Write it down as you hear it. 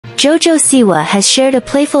JoJo Siwa has shared a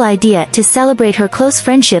playful idea to celebrate her close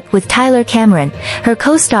friendship with Tyler Cameron, her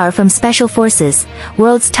co-star from Special Forces,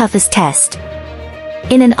 World's Toughest Test.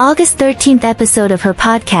 In an August 13th episode of her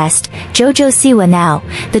podcast, JoJo Siwa Now,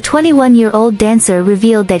 the 21-year-old dancer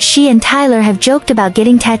revealed that she and Tyler have joked about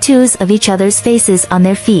getting tattoos of each other's faces on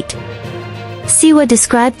their feet. Siwa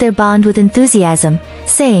described their bond with enthusiasm,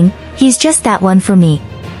 saying, "He's just that one for me.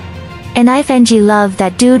 And I love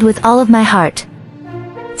that dude with all of my heart."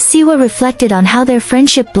 Siwa reflected on how their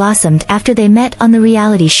friendship blossomed after they met on the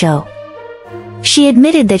reality show. She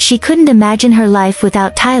admitted that she couldn't imagine her life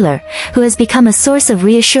without Tyler, who has become a source of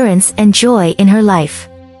reassurance and joy in her life.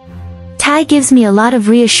 "Ty gives me a lot of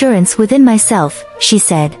reassurance within myself," she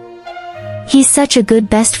said. "He's such a good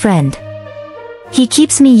best friend. He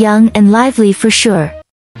keeps me young and lively for sure."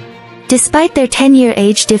 Despite their 10-year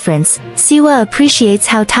age difference, Siwa appreciates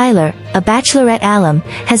how Tyler, a Bachelorette alum,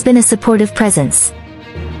 has been a supportive presence.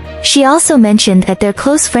 She also mentioned that their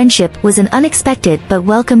close friendship was an unexpected but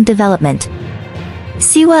welcome development.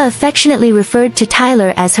 Siwa affectionately referred to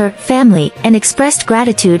Tyler as her family and expressed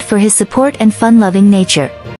gratitude for his support and fun-loving nature.